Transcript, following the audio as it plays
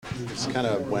It's kind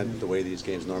of went the way these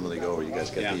games normally go, where you guys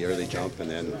get the early jump, and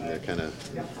then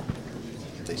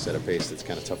they set a pace that's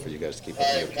kind of tough for you guys to keep up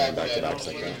with playing back-to-backs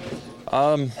like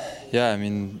that. Yeah, I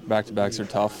mean, back-to-backs are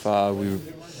tough. We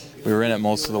were in it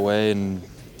most of the way, and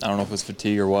I don't know if it was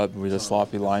fatigue or what, but we had a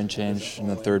sloppy line change in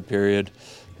the third period.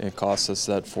 It cost us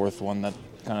that fourth one that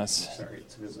kind of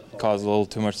caused a little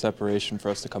too much separation for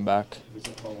us to come back.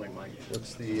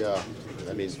 What's the?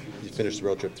 You finished the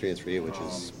road trip 3-3, which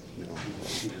is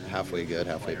halfway good,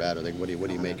 halfway bad. What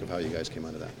do you make of how you guys came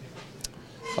out of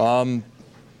that?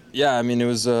 Yeah, I mean, it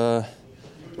was a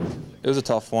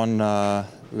tough one.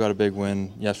 We got a big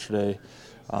win yesterday,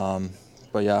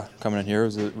 but yeah, coming in here,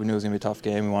 we knew it was gonna be a tough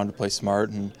game. We wanted to play smart,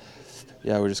 and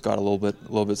yeah, we just got a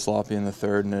little bit sloppy in the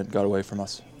third, and it got away from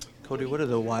us. Cody, what do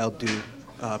the Wild do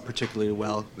particularly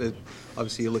well?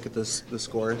 Obviously, you look at the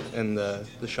score and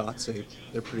the shots.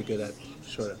 They're pretty good at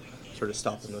sort of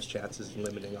stopping those chances and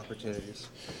limiting opportunities.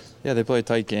 Yeah, they play a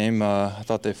tight game. I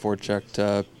thought they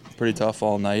forechecked pretty tough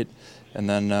all night, and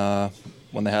then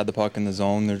when they had the puck in the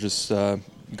zone, they're just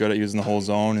good at using the whole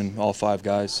zone and all five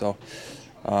guys. So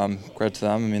credit to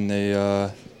them. I mean,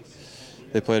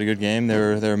 they played a good game. They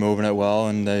were moving it well,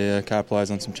 and they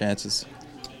capitalized on some chances.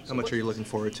 How much are you looking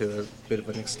forward to a bit of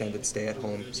an extended stay at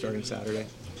home starting Saturday?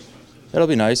 It'll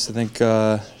be nice. I think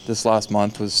this last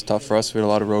month was tough for us. We had a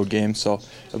lot of road games, so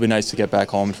it'll be nice to get back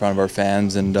home in front of our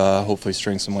fans and hopefully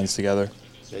string some wins together.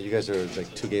 Yeah, you guys are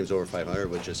like 2 games over 500,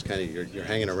 which is kind of you're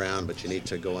hanging around, but you need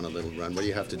to go on a little run. What do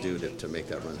you have to do to make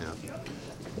that run happen?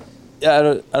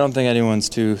 Yeah, I don't think anyone's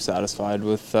too satisfied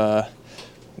with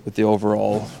the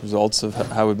overall results of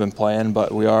how we've been playing,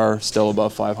 but we are still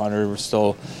above 500. We're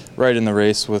still right in the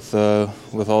race with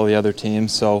all the other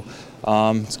teams, so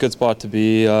it's a good spot to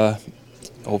be.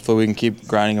 Hopefully we can keep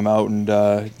grinding them out and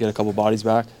get a couple bodies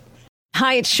back.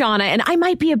 Hi, it's Shauna, and I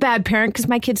might be a bad parent because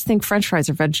my kids think French fries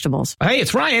are vegetables. Hey,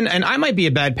 it's Ryan, and I might be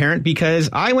a bad parent because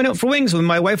I went out for wings when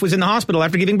my wife was in the hospital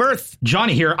after giving birth.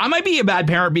 Johnny here. I might be a bad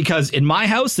parent because in my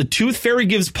house, the tooth fairy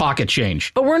gives pocket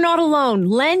change. But we're not alone.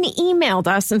 Len emailed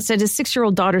us and said his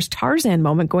 6-year-old daughter's Tarzan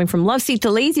moment going from love seat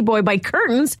to lazy boy by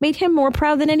curtains made him more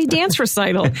proud than any dance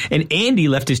recital. And Andy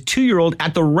left his 2-year-old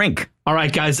at the rink. All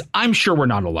right, guys, I'm sure we're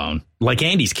not alone. Like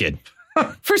Andy's kid.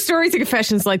 For stories and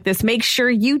confessions like this, make sure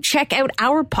you check out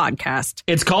our podcast.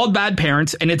 It's called Bad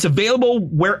Parents, and it's available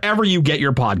wherever you get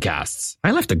your podcasts.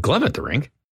 I left a glove at the rink.